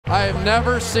I have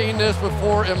never seen this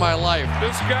before in my life.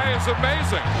 This guy is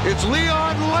amazing. It's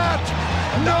Leon Lett.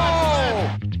 No!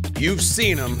 You've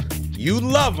seen him. You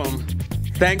love him.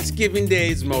 Thanksgiving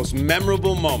Day's most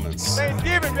memorable moments.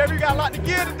 Thanksgiving, baby. We got a lot to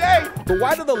give today. But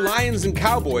why do the Lions and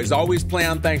Cowboys always play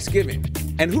on Thanksgiving?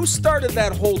 And who started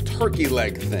that whole turkey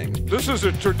leg thing? This is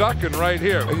a turducken right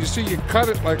here. And you see, you cut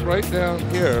it like right down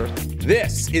here.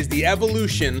 This is the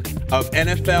evolution of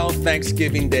NFL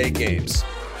Thanksgiving Day games.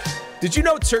 Did you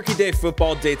know Turkey Day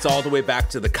football dates all the way back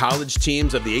to the college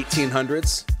teams of the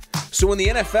 1800s? So when the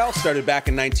NFL started back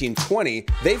in 1920,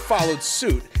 they followed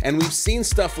suit, and we've seen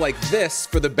stuff like this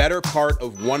for the better part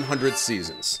of 100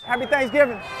 seasons. Happy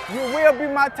Thanksgiving. You will be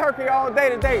my turkey all day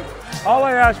today. All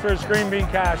I ask for is green bean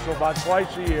casserole about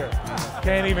twice a year.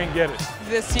 Can't even get it.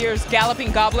 This year's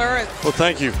Galloping Gobbler. Well,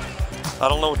 thank you. I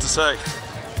don't know what to say.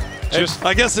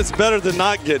 I guess it's better than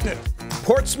not getting it.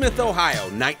 Portsmouth, Ohio,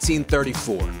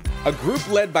 1934. A group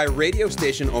led by radio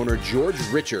station owner George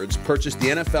Richards purchased the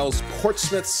NFL's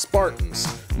Portsmouth Spartans,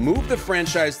 moved the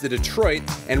franchise to Detroit,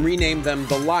 and renamed them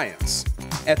the Lions.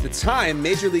 At the time,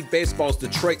 Major League Baseball's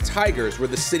Detroit Tigers were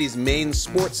the city's main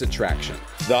sports attraction.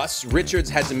 Thus,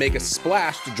 Richards had to make a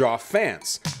splash to draw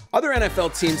fans. Other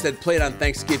NFL teams had played on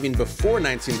Thanksgiving before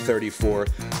 1934,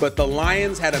 but the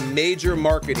Lions had a major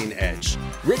marketing edge.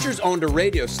 Richards owned a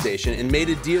radio station and made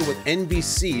a deal with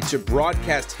NBC to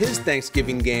broadcast his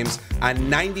Thanksgiving games on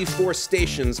 94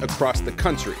 stations across the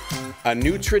country. A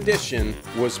new tradition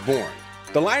was born.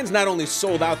 The Lions not only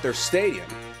sold out their stadium,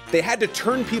 they had to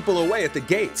turn people away at the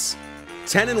gates.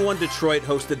 10-1 Detroit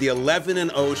hosted the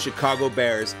 11-0 Chicago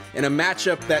Bears in a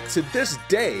matchup that to this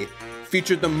day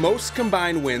featured the most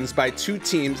combined wins by two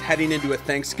teams heading into a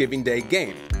Thanksgiving Day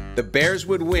game. The Bears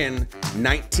would win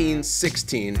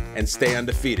 19-16 and stay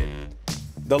undefeated.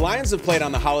 The Lions have played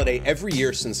on the holiday every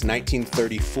year since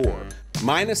 1934,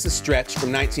 minus a stretch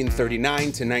from 1939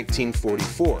 to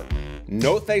 1944.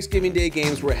 No Thanksgiving Day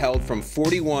games were held from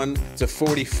 41 to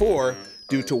 44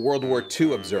 due to World War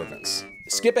II observance.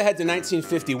 Skip ahead to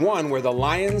 1951, where the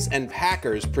Lions and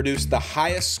Packers produced the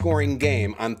highest scoring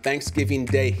game on Thanksgiving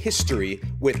Day history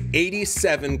with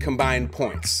 87 combined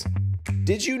points.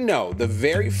 Did you know the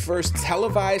very first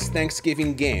televised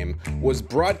Thanksgiving game was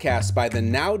broadcast by the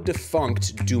now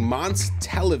defunct Dumont's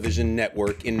television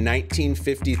network in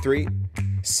 1953?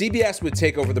 CBS would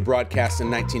take over the broadcast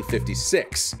in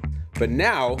 1956. But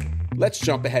now, let's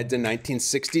jump ahead to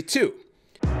 1962.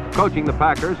 Coaching the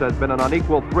Packers has been an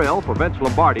unequal thrill for Vince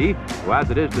Lombardi, who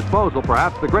has at his disposal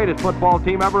perhaps the greatest football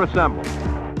team ever assembled.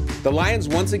 The Lions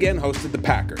once again hosted the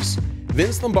Packers.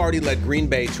 Vince Lombardi led Green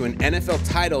Bay to an NFL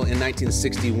title in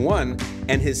 1961,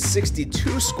 and his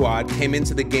 62 squad came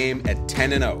into the game at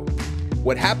 10-0.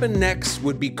 What happened next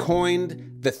would be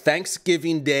coined the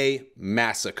Thanksgiving Day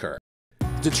Massacre.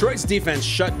 Detroit's defense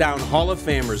shut down Hall of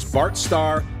Famers Bart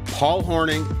Starr, Paul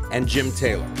Hornung, and Jim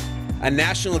Taylor. A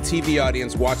national TV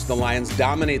audience watched the Lions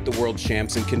dominate the world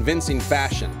champs in convincing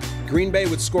fashion. Green Bay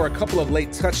would score a couple of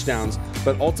late touchdowns,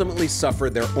 but ultimately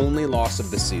suffered their only loss of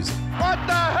the season. What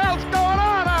the hell's going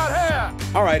on out here?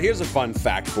 All right, here's a fun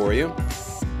fact for you.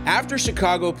 After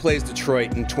Chicago plays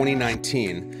Detroit in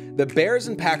 2019, the Bears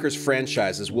and Packers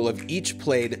franchises will have each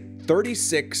played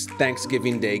 36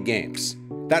 Thanksgiving Day games.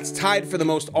 That's tied for the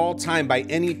most all-time by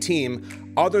any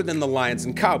team other than the Lions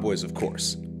and Cowboys, of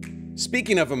course.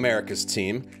 Speaking of America's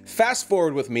team, fast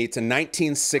forward with me to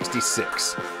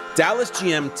 1966. Dallas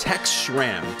GM Tex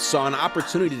Schramm saw an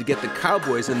opportunity to get the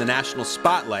Cowboys in the national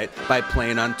spotlight by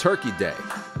playing on Turkey Day.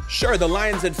 Sure, the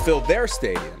Lions had filled their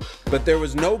stadium, but there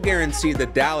was no guarantee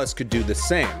that Dallas could do the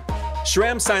same.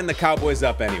 Schramm signed the Cowboys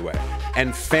up anyway,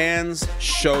 and fans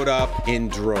showed up in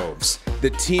droves. The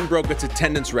team broke its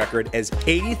attendance record as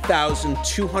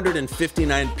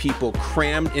 80,259 people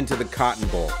crammed into the Cotton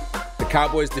Bowl. The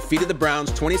Cowboys defeated the Browns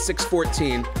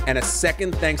 26-14, and a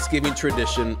second Thanksgiving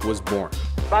tradition was born.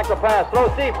 Back to pass,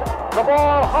 throws deep, the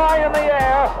ball high in the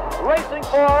air, racing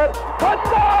for it,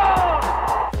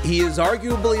 touchdown! He is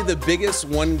arguably the biggest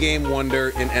one-game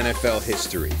wonder in NFL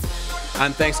history.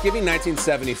 On Thanksgiving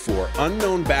 1974,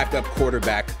 unknown backup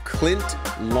quarterback Clint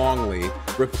Longley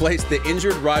replaced the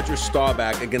injured Roger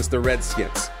Staubach against the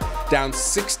Redskins. Down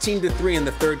 16-3 in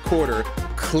the third quarter,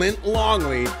 Clint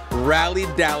Longley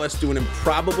rallied Dallas to an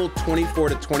improbable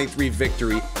 24-23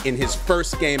 victory in his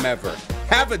first game ever.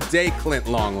 Have a day, Clint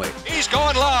Longley. He's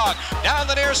going long. Down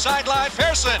the near sideline,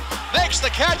 Pearson makes the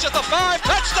catch at the 5,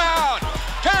 touchdown!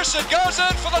 Pearson goes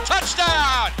in for the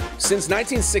touchdown! Since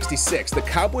 1966, the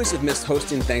Cowboys have missed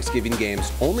hosting Thanksgiving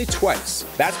games only twice.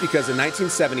 That's because in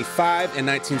 1975 and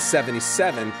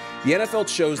 1977, the NFL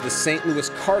chose the St.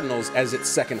 Louis Cardinals as its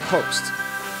second host.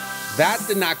 That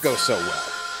did not go so well.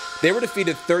 They were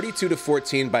defeated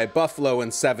 32-14 by Buffalo in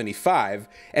 '75,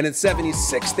 and in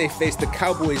 '76 they faced the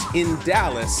Cowboys in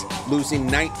Dallas, losing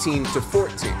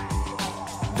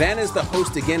 19-14. Then as the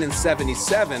host again in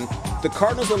 '77, the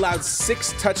Cardinals allowed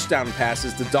 6 touchdown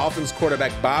passes to Dolphins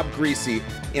quarterback Bob Greasy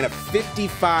in a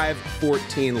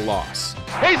 55-14 loss.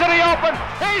 He's in the open.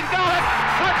 He's got it.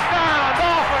 Touchdown,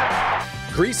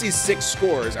 Dolphins. Greasy's 6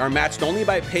 scores are matched only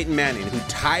by Peyton Manning, who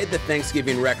tied the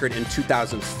Thanksgiving record in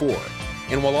 2004.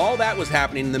 And while all that was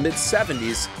happening in the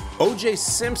mid-'70s, O.J.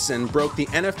 Simpson broke the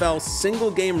NFL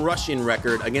single-game rushing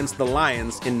record against the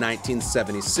Lions in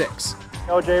 1976.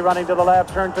 O.J. running to the left,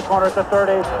 turns the corner at the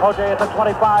 30. O.J. at the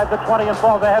 25, the 20, and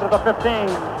falls ahead of the 15.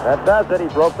 That does it. He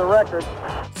broke the record.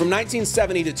 From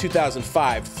 1970 to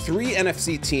 2005, 3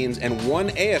 NFC teams and 1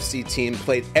 AFC team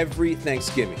played every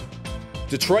Thanksgiving.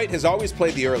 Detroit has always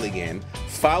played the early game,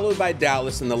 followed by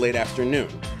Dallas in the late afternoon.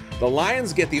 The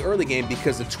Lions get the early game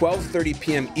because the 12:30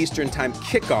 p.m. Eastern Time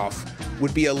kickoff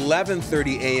would be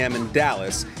 11:30 a.m. in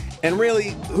Dallas. And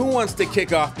really, who wants to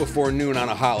kick off before noon on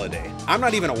a holiday? I'm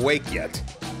not even awake yet.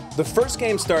 The first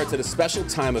game starts at a special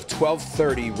time of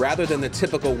 12:30 rather than the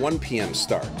typical 1 p.m.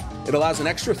 start. It allows an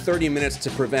extra 30 minutes to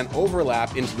prevent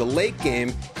overlap into the late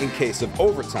game in case of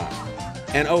overtime.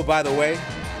 And oh, by the way,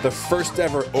 the first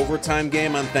ever overtime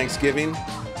game on Thanksgiving,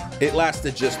 it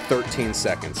lasted just 13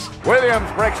 seconds. Williams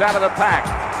breaks out of the pack.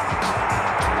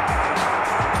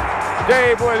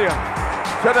 Dave Williams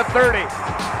to the 30.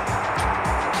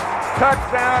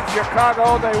 Touchdown,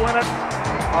 Chicago. They win it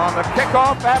on the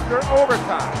kickoff after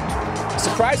overtime.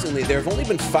 Surprisingly, there have only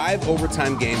been 5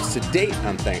 overtime games to date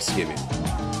on Thanksgiving.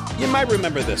 You might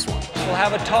remember this one. We'll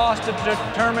have a toss to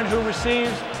determine who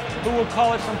receives. Who will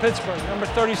call it from Pittsburgh? Number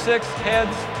 36,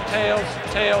 heads, tails,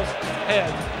 tails,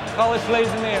 heads. Call it plays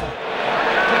in the air.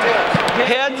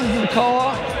 Heads is the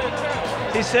call.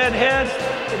 He said heads,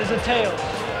 it is a tails.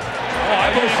 Oh,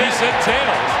 I believe he said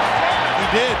tails. He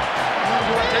did.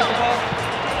 You want to take the ball?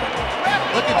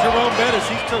 Look at Jerome Bettis.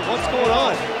 He's still, what's going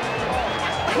on?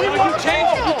 You're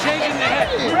changing the head.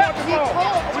 Which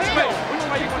way?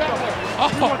 Oh,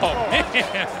 man.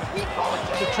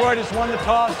 Detroit has won the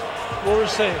toss. We'll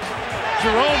receive.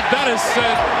 Jerome Bettis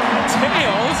said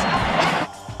tails.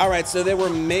 All right, so there were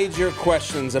major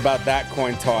questions about that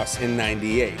coin toss in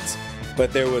 '98,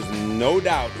 but there was no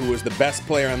doubt who was the best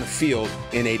player on the field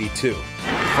in '82.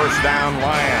 First down,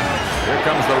 Lions. Here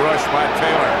comes the rush by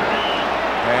Taylor.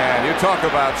 And you talk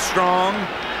about strong,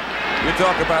 you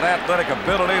talk about athletic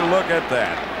ability, look at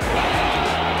that.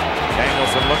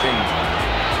 Danielson looking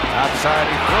outside,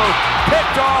 he throws,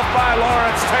 picked off by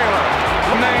Lawrence Taylor.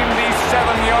 Named the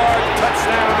 7-yard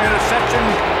touchdown interception.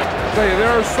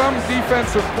 There are some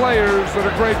defensive players that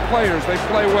are great players. They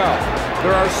play well.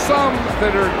 There are some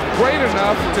that are great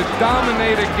enough to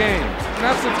dominate a game. And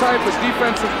that's the type of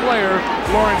defensive player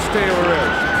Lawrence Taylor is.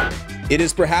 It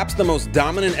is perhaps the most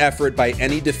dominant effort by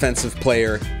any defensive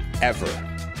player ever.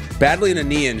 Battling a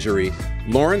knee injury,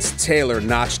 Lawrence Taylor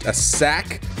notched a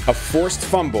sack, a forced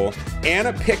fumble, and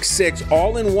a pick six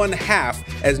all in one half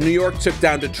as New York took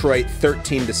down Detroit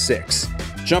 13-6.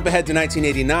 Jump ahead to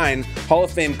 1989, Hall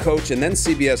of Fame coach and then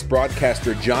CBS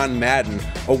broadcaster John Madden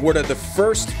awarded the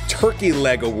first Turkey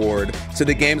Leg Award to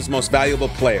the game's most valuable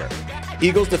player.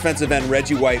 Eagles defensive end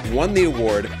Reggie White won the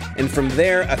award, and from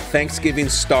there a Thanksgiving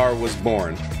star was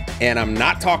born. And I'm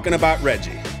not talking about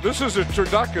Reggie. This is a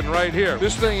turducken right here.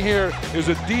 This thing here is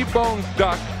a deboned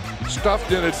duck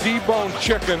stuffed in a deboned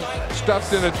chicken,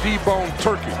 stuffed in a deboned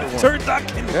turkey.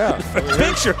 Turducken. Yeah.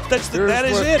 Picture. That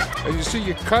is it. And you see,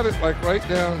 you cut it like right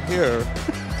down here.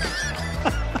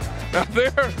 Now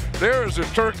there is a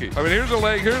turkey. I mean, here's a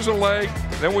leg,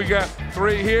 then we got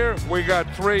 3 here, we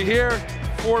got 3 here,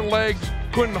 4 legs,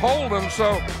 couldn't hold them,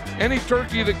 so any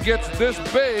turkey that gets this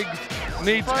big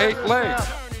needs 8 legs.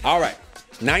 All right,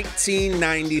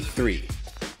 1993.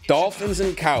 Dolphins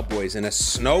and Cowboys in a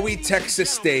snowy Texas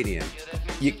stadium.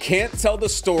 You can't tell the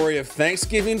story of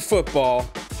Thanksgiving football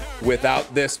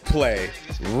without this play.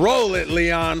 Roll it,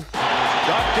 Leon.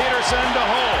 Doug Peterson to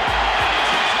hold.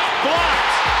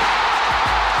 Blocked.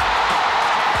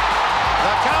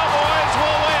 The Cowboys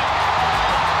will win.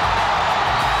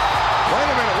 Wait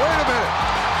a minute.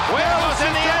 Will was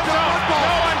in the end zone. No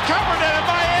one covered it, and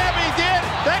Miami did.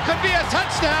 That could be a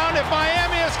touchdown if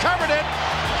Miami has covered it.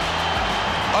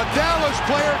 A Dallas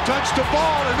player touched the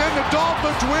ball, and then the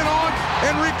Dolphins went on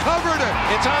and recovered it.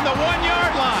 It's on the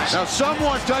 1-yard line. Now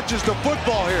someone touches the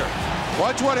football here.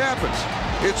 Watch what happens.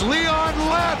 It's Leon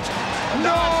Lett.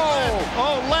 No!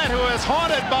 Oh, Lett, who is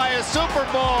haunted by his Super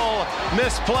Bowl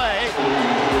misplay.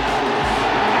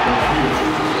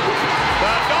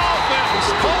 The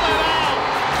Dolphins pull it out.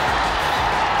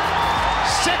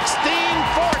 16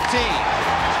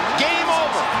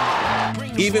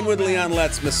 Even with Leon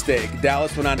Lett's mistake,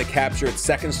 Dallas went on to capture its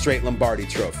second straight Lombardi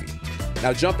trophy.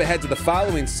 Now jump ahead to the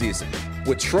following season.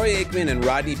 With Troy Aikman and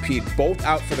Rodney Peete both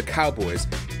out for the Cowboys,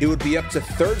 it would be up to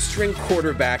third-string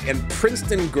quarterback and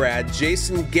Princeton grad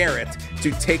Jason Garrett to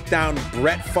take down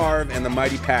Brett Favre and the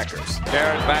mighty Packers.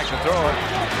 Garrett back to throw it.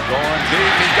 Going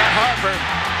deep. He's got Harper.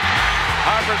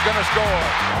 Harper's going to score.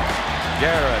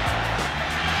 Garrett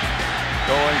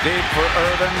going deep for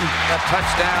Irvin. A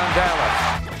touchdown,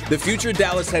 Dallas. The future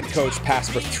Dallas head coach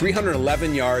passed for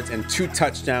 311 yards and 2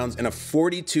 touchdowns in a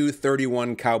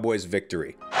 42-31 Cowboys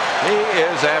victory. He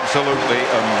is absolutely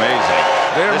amazing.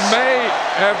 There may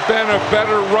have been a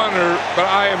better runner, but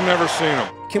I have never seen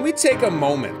him. Can we take a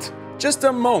moment, just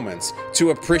a moment,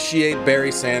 to appreciate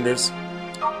Barry Sanders?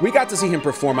 We got to see him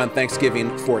perform on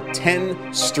Thanksgiving for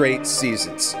 10 straight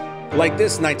seasons. Like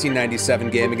this 1997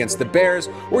 game against the Bears,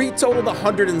 where he totaled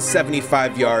 175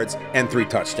 yards and 3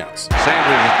 touchdowns.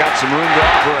 Sanders has got some room to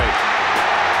operate.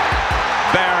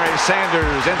 Barry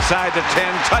Sanders inside the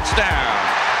 10, touchdown.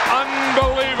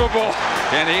 Unbelievable.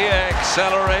 Can he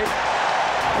accelerate?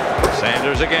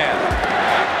 Sanders again.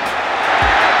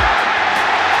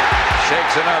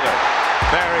 Shakes another.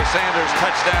 Barry Sanders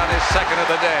touchdown, his second of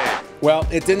the day. Well,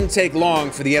 it didn't take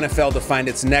long for the NFL to find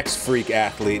its next freak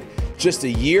athlete. Just a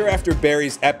year after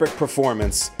Barry's epic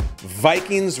performance,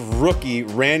 Vikings rookie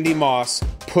Randy Moss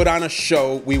put on a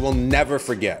show we will never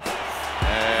forget.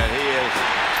 And he is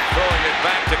throwing it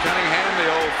back to Cunningham, the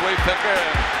old flea picker.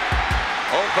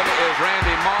 Open is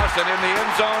Randy Moss, and in the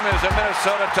end zone is a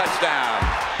Minnesota touchdown.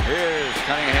 Here's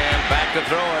Cunningham back to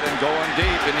throw it and going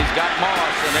deep, and he's got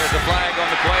Moss, and there's a flag on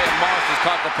the play, and Moss has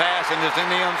caught the pass, and it's in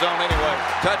the end zone anyway.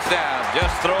 Touchdown.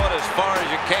 Just throw it as far as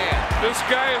you can. This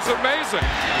guy is amazing.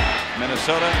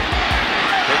 Minnesota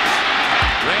hits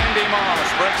Randy Moss,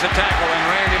 breaks a tackle, and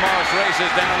Randy Moss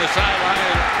races down the sideline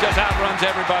and just outruns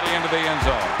everybody into the end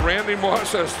zone. Randy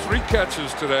Moss has 3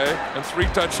 catches today and 3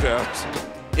 touchdowns.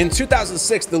 In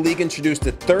 2006, the league introduced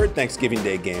a third Thanksgiving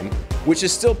Day game, which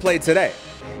is still played today.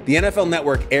 The NFL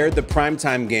Network aired the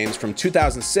primetime games from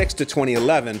 2006 to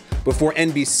 2011 before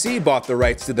NBC bought the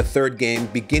rights to the third game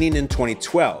beginning in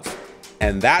 2012.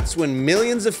 And that's when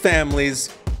millions of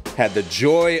families had the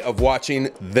joy of watching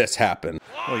this happen.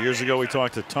 Well, years ago we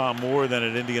talked to Tom Moore, then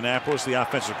at Indianapolis, the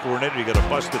offensive coordinator. You got a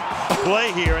busted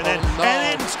play here, and then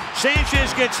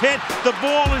Sanchez gets hit. The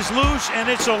ball is loose and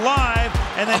it's alive,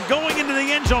 and then going into the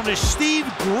end zone is Steve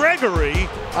Gregory.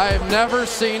 I have never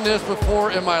seen this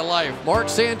before in my life. Mark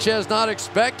Sanchez not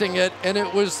expecting it, and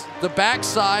it was the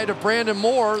backside of Brandon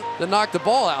Moore that knocked the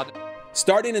ball out.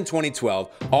 Starting in 2012,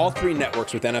 all 3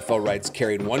 networks with NFL rights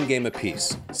carried 1 game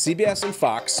apiece. CBS and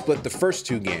Fox split the first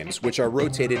 2 games, which are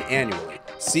rotated annually.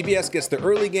 CBS gets the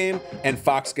early game, and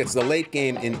Fox gets the late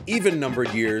game in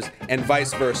even-numbered years, and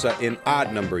vice versa in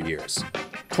odd-numbered years.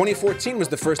 2014 was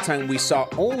the first time we saw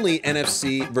only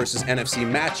NFC versus NFC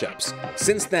matchups.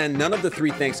 Since then, none of the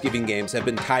 3 Thanksgiving games have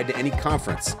been tied to any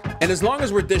conference. And as long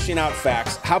as we're dishing out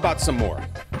facts, how about some more?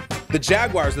 The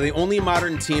Jaguars are the only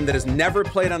modern team that has never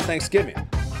played on Thanksgiving.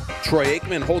 Troy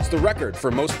Aikman holds the record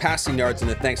for most passing yards in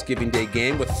a Thanksgiving Day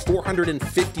game with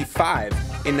 455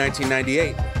 in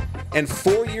 1998. And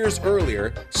 4 years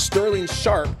earlier, Sterling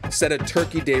Sharp set a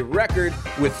Turkey Day record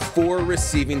with 4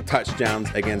 receiving touchdowns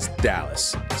against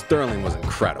Dallas. Sterling was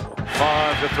incredible.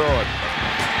 Favre to throw it.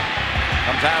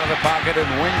 Comes out of the pocket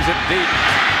and wings it deep.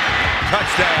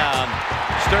 Touchdown,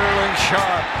 Sterling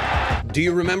Sharp. Do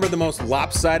you remember the most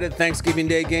lopsided Thanksgiving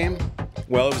Day game?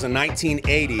 Well, it was in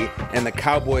 1980, and the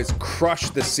Cowboys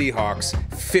crushed the Seahawks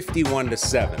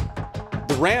 51-7.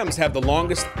 The Rams have the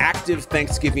longest active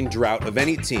Thanksgiving drought of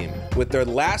any team, with their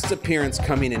last appearance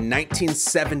coming in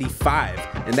 1975,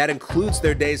 and that includes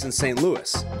their days in St.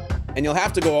 Louis. And you'll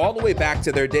have to go all the way back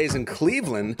to their days in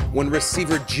Cleveland when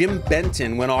receiver Jim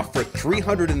Benton went off for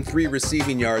 303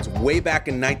 receiving yards way back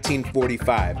in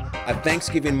 1945, a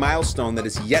Thanksgiving milestone that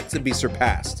is yet to be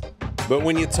surpassed. But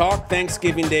when you talk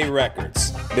Thanksgiving Day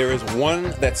records, there is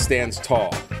one that stands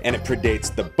tall, and it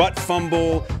predates the butt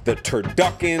fumble, the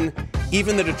turducken,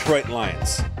 even the Detroit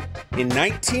Lions. In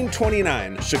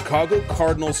 1929, Chicago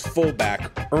Cardinals fullback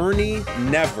Ernie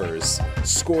Nevers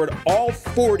scored all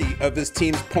 40 of his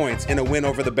team's points in a win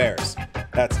over the Bears.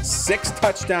 That's 6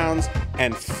 touchdowns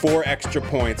and 4 extra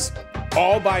points,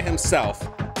 all by himself.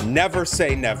 Never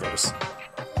say nevers.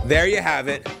 There you have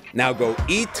it. Now go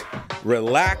eat,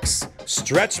 relax,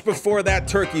 stretch before that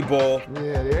turkey bowl.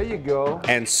 Yeah, there you go.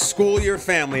 And school your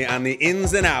family on the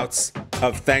ins and outs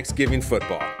of Thanksgiving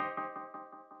football.